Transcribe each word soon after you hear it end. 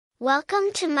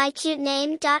Welcome to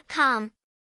mycutename.com.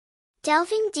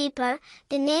 Delving deeper,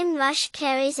 the name Rush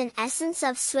carries an essence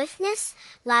of swiftness,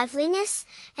 liveliness,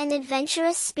 and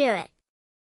adventurous spirit.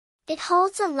 It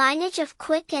holds a lineage of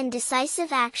quick and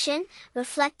decisive action,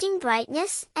 reflecting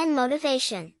brightness and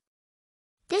motivation.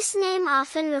 This name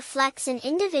often reflects an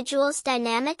individual's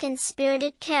dynamic and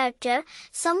spirited character,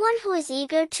 someone who is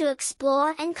eager to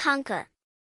explore and conquer.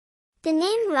 The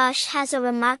name Rush has a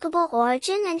remarkable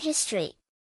origin and history.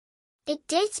 It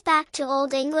dates back to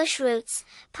Old English roots,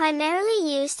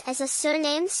 primarily used as a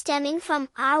surname stemming from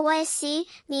Ryc,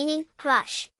 meaning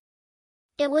rush.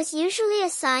 It was usually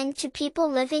assigned to people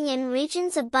living in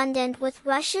regions abundant with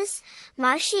rushes,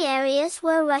 marshy areas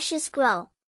where rushes grow.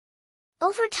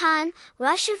 Over time,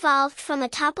 Rush evolved from a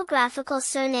topographical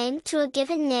surname to a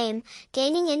given name,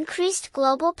 gaining increased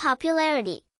global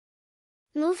popularity.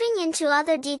 Moving into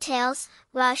other details,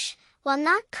 Rush, while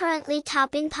not currently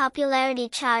topping popularity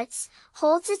charts,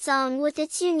 holds its own with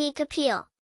its unique appeal.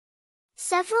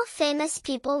 Several famous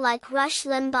people like Rush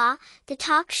Limbaugh, the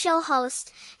talk show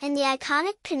host, and the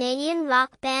iconic Canadian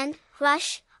rock band,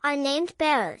 Rush, are named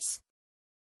bearers.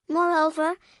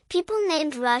 Moreover, people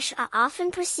named Rush are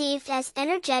often perceived as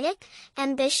energetic,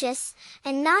 ambitious,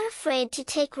 and not afraid to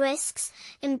take risks,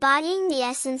 embodying the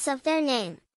essence of their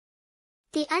name.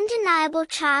 The undeniable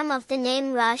charm of the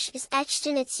name Rush is etched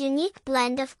in its unique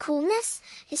blend of coolness,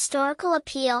 historical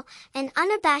appeal, and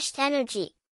unabashed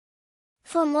energy.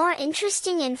 For more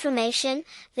interesting information,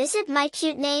 visit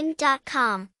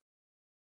mycutename.com.